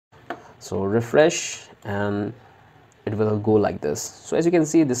So refresh and it will go like this. So as you can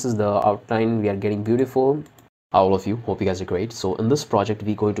see, this is the outline we are getting. Beautiful. All of you, hope you guys are great. So in this project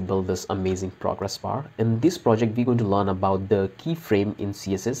we're going to build this amazing progress bar. In this project we're going to learn about the keyframe in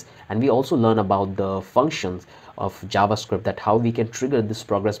CSS, and we also learn about the functions of JavaScript, that how we can trigger this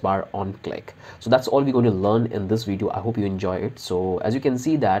progress bar on click. So that's all we're going to learn in this video. I hope you enjoy it. So as you can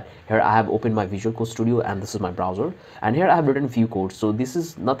see that here I have opened my Visual Code Studio, and this is my browser, and here I have written a few codes. So this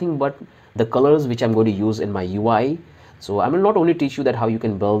is nothing but the colors which I'm going to use in my UI. So I will not only teach you that how you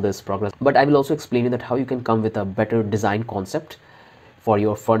can build this progress, but I will also explain you that how you can come with a better design concept for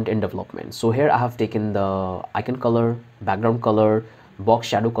your front end development. So here I have taken the icon color, background color, box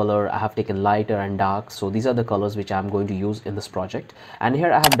shadow color. I have taken lighter and dark. So these are the colors which I'm going to use in this project. And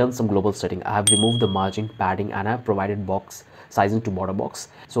here I have done some global setting. I have removed the margin, padding, and I have provided box sizing to border box.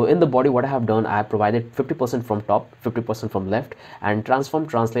 So in the body, what I have done, I have provided 50% from top, 50% from left, and transform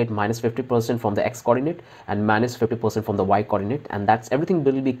translate minus 50% from the x coordinate and minus 50% from the y coordinate, and that's everything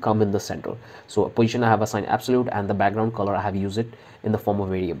will be come in the center. So position I have assigned absolute, and the background color I have used it in the form of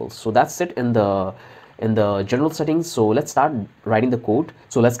variables. So that's it in the general settings. So let's start writing the code.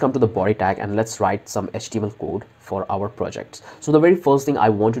 So let's come to the body tag and let's write some HTML code for our project. So the very first thing I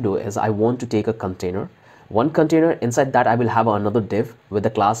want to do is I want to take a container, one container. Inside that I will have another div with the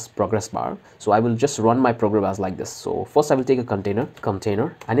class progress bar. So I will just run my progress bars like this. So first I will take a container,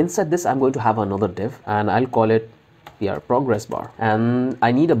 and inside this I'm going to have another div, and I'll call it here progress bar, and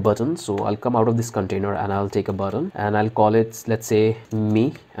I need a button. So I'll come out of this container and I'll take a button, and I'll call it, let's say,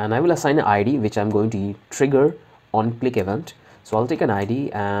 me, and I will assign an ID which I'm going to trigger on click event. So I'll take an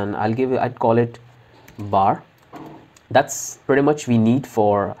ID and I'd call it bar. That's pretty much we need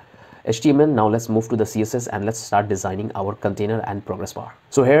for HTML. Now let's move to the CSS and let's start designing our container and progress bar.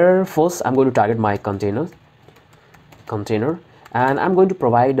 So here first I'm going to target my container, and I'm going to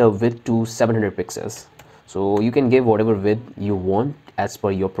provide a width to 700 pixels. So you can give whatever width you want as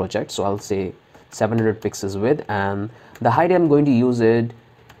per your project. So I'll say 700 pixels width, and the height I'm going to use it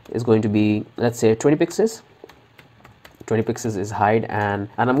is going to be, let's say, 20 pixels. 20 pixels is height, and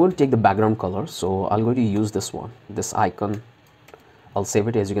I'm going to take the background color. So I'm going to use this one, this icon. I'll save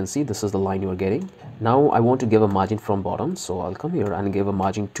it. As you can see, this is the line you are getting. Now I want to give a margin from bottom, so I'll come here and give a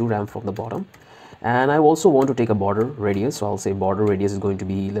margin 2 rem from the bottom, and I also want to take a border radius. So I'll say border radius is going to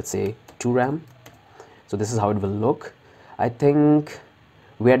be, let's say, 2 rem. So this is how it will look. I think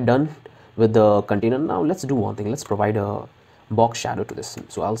we are done with the container. Now let's do one thing. Let's provide a box shadow to this.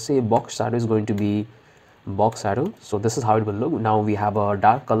 So I'll say box shadow is going to be box shadow. So this is how it will look. Now we have a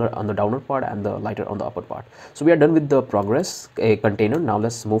dark color on the downer part and the lighter on the upper part. So we are done with the progress container. Now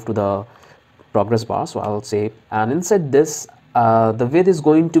let's move to the progress bar. So I'll say, and inside this the width is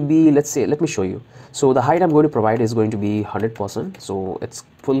going to be, let's say, let me show you. So the height I'm going to provide is going to be 100%. So it's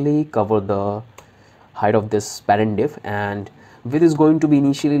fully cover the height of this parent div, and width is going to be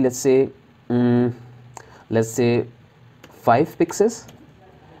initially, let's say 5 pixels,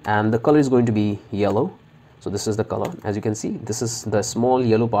 and the color is going to be yellow. So this is the color. As you can see, this is the small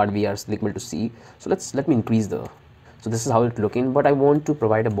yellow part we are able to see. So let me increase the, so this is how it's looking, but I want to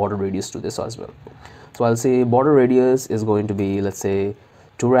provide a border radius to this as well. So I'll say border radius is going to be, let's say,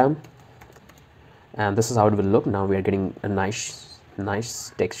 2 rem, and this is how it will look. Now we are getting a nice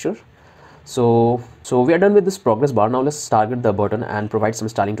texture. So we are done with this progress bar. Now let's target the button and provide some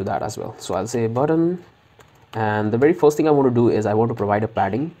styling to that as well. So I'll say button, and the very first thing I want to do is I want to provide a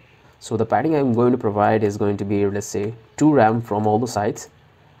padding. So the padding I'm going to provide is going to be, let's say, 2 rem from all the sides.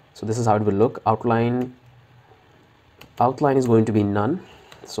 So this is how it will look. Outline is going to be none.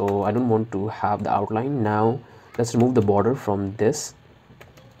 So I don't want to have the outline. Now let's remove the border from this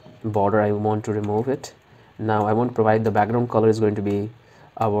border. I want to remove it. Now I want to provide the background color is going to be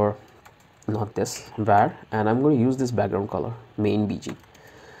our, not this, var, and I'm going to use this background color, main BG,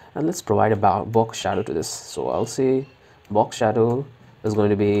 and let's provide a box shadow to this. So I'll say box shadow is going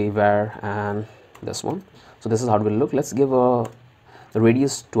to be var and this one. So this is how it will look. Let's give the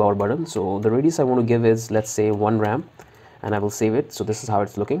radius to our button. So the radius I want to give is, let's say, 1 rem, and I will save it. So this is how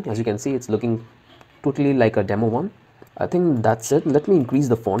it's looking. As you can see, it's looking totally like a demo one. I think that's it. Let me increase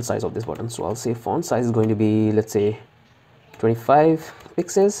the font size of this button. So I'll say font size is going to be, let's say, 25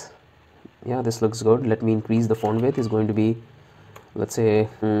 pixels. Yeah, this looks good. Let me increase the font width is going to be, let's say,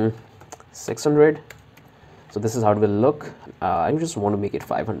 600. So this is how it will look. I just want to make it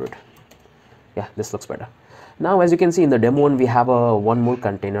 500. Yeah, this looks better. Now as you can see in the demo one, we have one more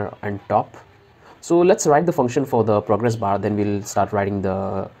container on top. So let's write the function for the progress bar, then we'll start writing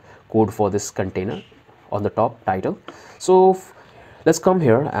the code for this container on the top title. So let's come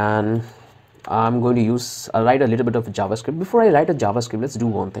here, and I'm going to write a little bit of JavaScript. Before I write a JavaScript, let's do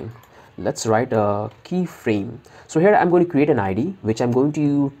one thing. let's write a keyframe. So here I'm going to create an ID which I'm going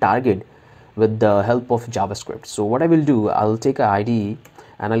to target with the help of JavaScript. So what I will do, I'll take an ID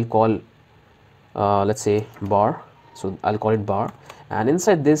and I'll call let's say bar. So I'll call it bar, and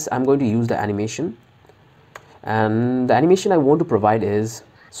inside this I'm going to use the animation, and the animation I want to provide is,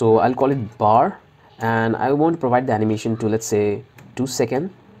 so I'll call it bar, and I want to provide the animation to, let's say, 2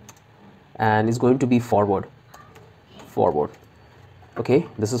 seconds, and it's going to be forward. Okay,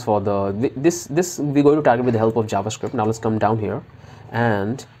 this is for the this we're going to target with the help of JavaScript. Now let's come down here,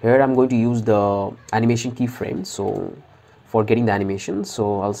 and here I'm going to use the animation keyframe, so for getting the animation.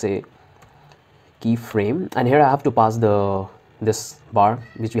 So I'll say keyframe, and here I have to pass this bar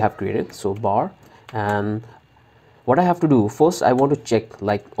which we have created, so bar. And what I have to do first, I want to check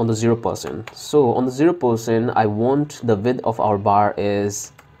like on the 0%. So on the 0%, I want the width of our bar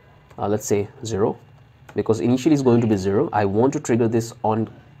is let's say 0, because initially it's going to be 0. I want to trigger this on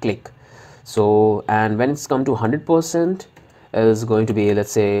click. So, and when it's come to 100%, is going to be,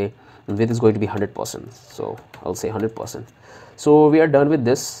 let's say, width is going to be 100%. So I'll say 100%. So we are done with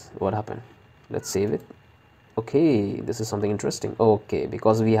this. What happened? Let's save it. Okay, this is something interesting. Okay,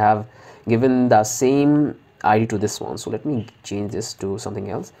 because we have given the same ID to this one. So let me change this to something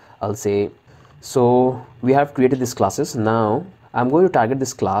else. I'll say, so we have created these classes. Now I'm going to target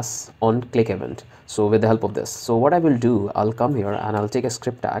this class on click event. So with the help of this, so what I will do, I'll come here and I'll take a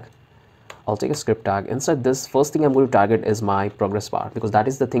script tag. Inside this, first thing I'm going to target is my progress bar, because that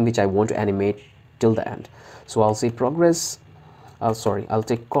is the thing which I want to animate till the end. So I'll say progress, I'll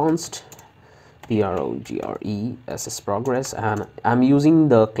take const progress progress, and I'm using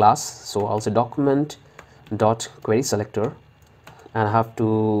the class. So I'll say document dot query selector, and I have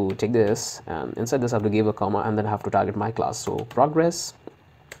to take this, and inside this I have to give a comma, and then I have to target my class. So progress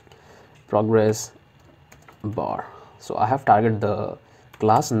bar. So I have targeted the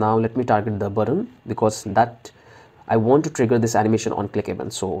class. Now let me target the button, because that I want to trigger this animation on click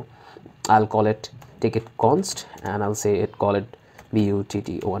event. So I'll call it, take it const, and I'll say it, call it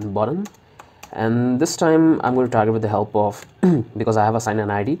button button. And this time I'm going to target with the help of because I have assigned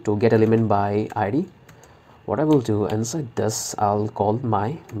an ID to get element by ID. What I will do, inside this I'll call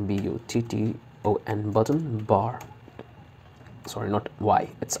my button bar. Sorry, not y,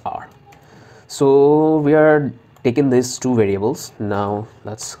 it's r. So we are taking these two variables. Now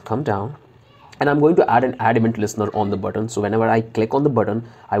let's come down, and I'm going to add an add event listener on the button. So whenever I click on the button,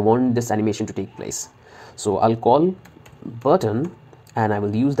 I want this animation to take place. So I'll call button, and I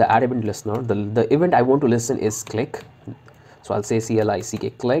will use the add event listener. The event I want to listen is click. So I'll say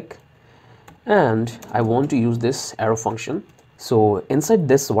click click, and I want to use this arrow function. So inside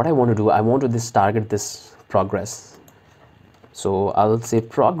this, what I want to do, I want to target this progress. So I'll say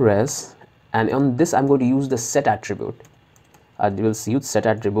progress, and on this I'm going to use the set attribute. I will use set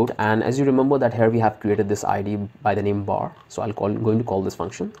attribute, and as you remember that here we have created this ID by the name bar. So going to call this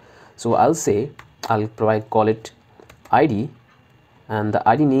function. So I'll say, call it ID, and the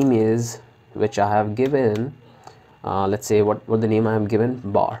ID name is, which I have given, let's say what the name I have given,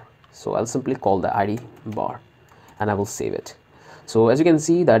 bar. So I'll simply call the ID bar, and I will save it. So as you can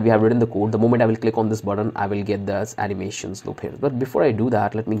see that we have written the code. The moment I will click on this button, I will get this animations loop here. But before I do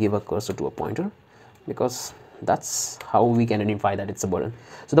that, let me give a cursor to a pointer, because that's how we can identify that it's a button.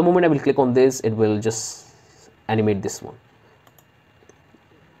 So the moment I will click on this, it will just animate this one.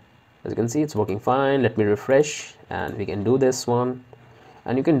 As you can see, it's working fine. Let me refresh, and we can do this one,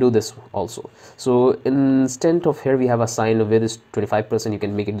 and you can do this also. So instead of here we have assigned width is 25%, you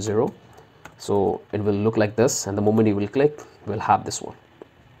can make it 0. So it will look like this, and the moment you will click, we'll have this one.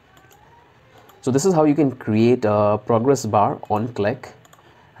 So this is how you can create a progress bar on click.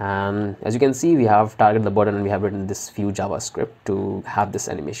 And as you can see, we have targeted the button, and we have written this few JavaScript to have this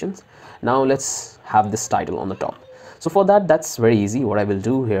animations. Now let's have this title on the top. So for that, that's very easy. What I will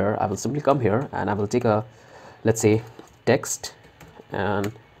do here, I will simply come here, and I will take a, let's say, text,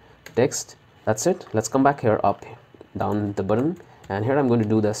 and text. That's it. Let's come back here, up, down the button, and here I'm going to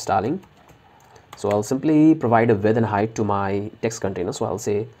do the styling. So I'll simply provide a width and height to my text container. So I'll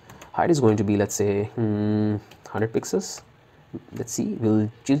say height is going to be, let's say, 100 pixels. Let's see, we'll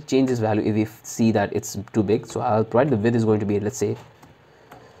change this value if we see that it's too big. So I'll provide the width is going to be, let's say,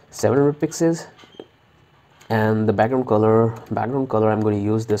 700 pixels. And the background color I'm going to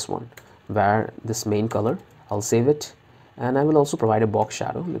use this one, where this main color. I'll save it, and I will also provide a box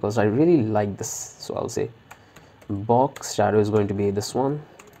shadow, because I really like this. So I'll say box shadow is going to be this one.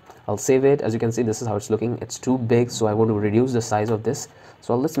 I'll save it. As you can see, this is how it's looking. It's too big, so I want to reduce the size of this.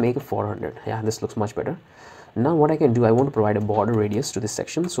 So let's make it 400. Yeah, this looks much better. Now what I can do, I want to provide a border radius to this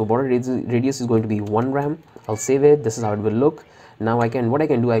section. So border radius is going to be 1 gram. I'll save it. This is how it will look. Now what I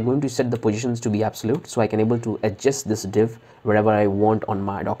can do, I'm going to set the positions to be absolute, so I can able to adjust this div wherever I want on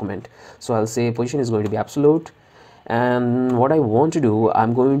my document. So I'll say position is going to be absolute, and what I want to do,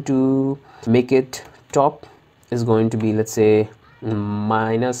 I'm going to make it top is going to be, let's say,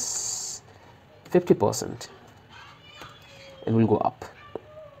 minus 50%. It will go up,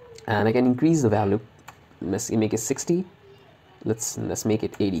 and I can increase the value. Let's make it 60. Let's make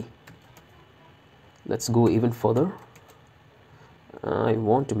it 80. Let's go even further. I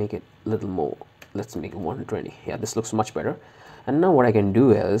want to make it a little more. Let's make it 120. Yeah, this looks much better. And now what I can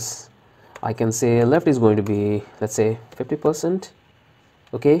do is I can say left is going to be, let's say, 50%.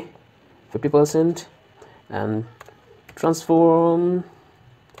 Okay, 50%, and transform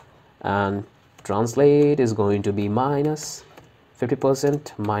and translate is going to be minus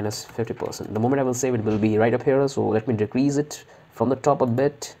 50% minus 50%. The moment I will save, it will be right up here. So let me decrease it from the top a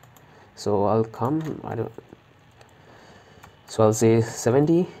bit. So I'll say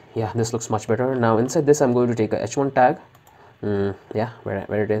 70. Yeah, this looks much better. Now inside this, I'm going to take a h1 tag. Yeah,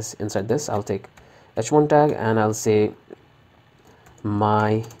 where it is, inside this, I'll take h1 tag, and I'll say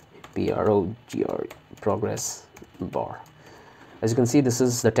my progress bar. As you can see, this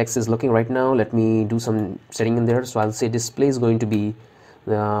is the text is looking right now. Let me do some setting in there. So I'll say display is going to be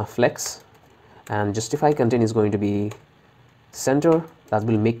the flex, and justify content is going to be center. That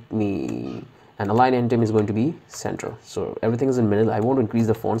will make me, and align item is going to be center. So everything is in middle. I want to increase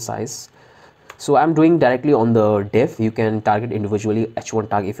the font size. So I'm doing directly on the div. You can target individually h1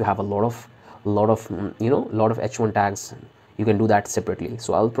 tag if you have a lot of h1 tags. You can do that separately.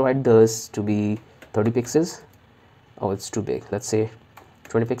 So I'll provide this to be 30 pixels. Oh, it's too big. Let's say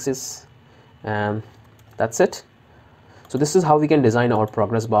 20 pixels, and that's it. So this is how we can design our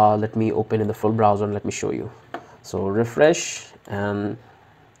progress bar. Let me open in the full browser and let me show you. So refresh, and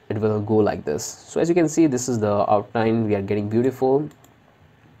it will go like this. So as you can see, this is the outline. We are getting beautiful.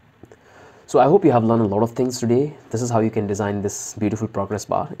 So I hope you have learned a lot of things today. This is how you can design this beautiful progress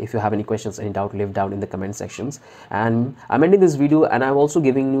bar. If you have any questions, any doubt, leave down in the comment sections. And I'm ending this video, and I'm also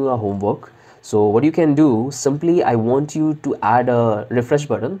giving you a homework. So what you can do, simply I want you to add a refresh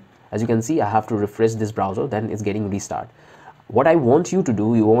button. As you can see, I have to refresh this browser, then it's getting restart. What I want you to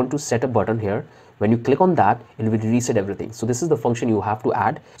do, you want to set a button here. When you click on that, it will reset everything. So this is the function you have to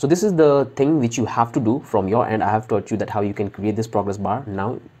add. So this is the thing which you have to do from your end. I have taught you that how you can create this progress bar.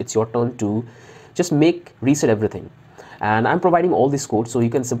 Now it's your turn to just reset everything. And I'm providing all this code, so you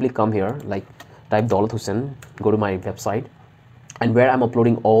can simply come here, like type Daulat Hussain, go to my website, and where I'm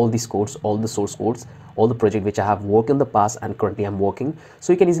uploading all these codes, all the source codes, all the project which I have worked in the past and currently I'm working.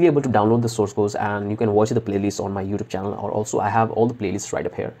 So you can easily able to download the source codes, and you can watch the playlist on my YouTube channel, or also I have all the playlists right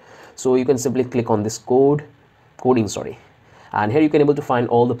up here. So you can simply click on this coding, and here you can able to find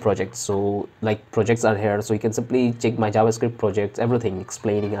all the projects. So like projects are here, so you can simply check my JavaScript projects, everything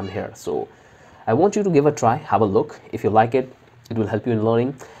explaining I'm here. So I want you to give a try, have a look. If you like it, it will help you in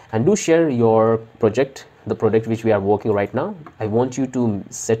learning, and do share your project, the project which we are working right now. I want you to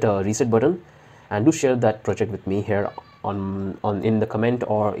set a reset button, and do share that project with me here in the comment,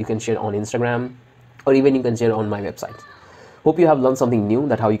 or you can share on Instagram, or even you can share on my website. Hope you have learned something new,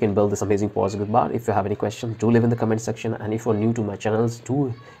 that how you can build this amazing progress bar. If you have any questions, do leave in the comment section, and if you're new to my channels,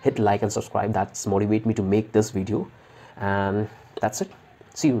 do hit like and subscribe. That's motivate me to make this video. And that's it.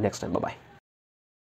 See you next time. Bye bye.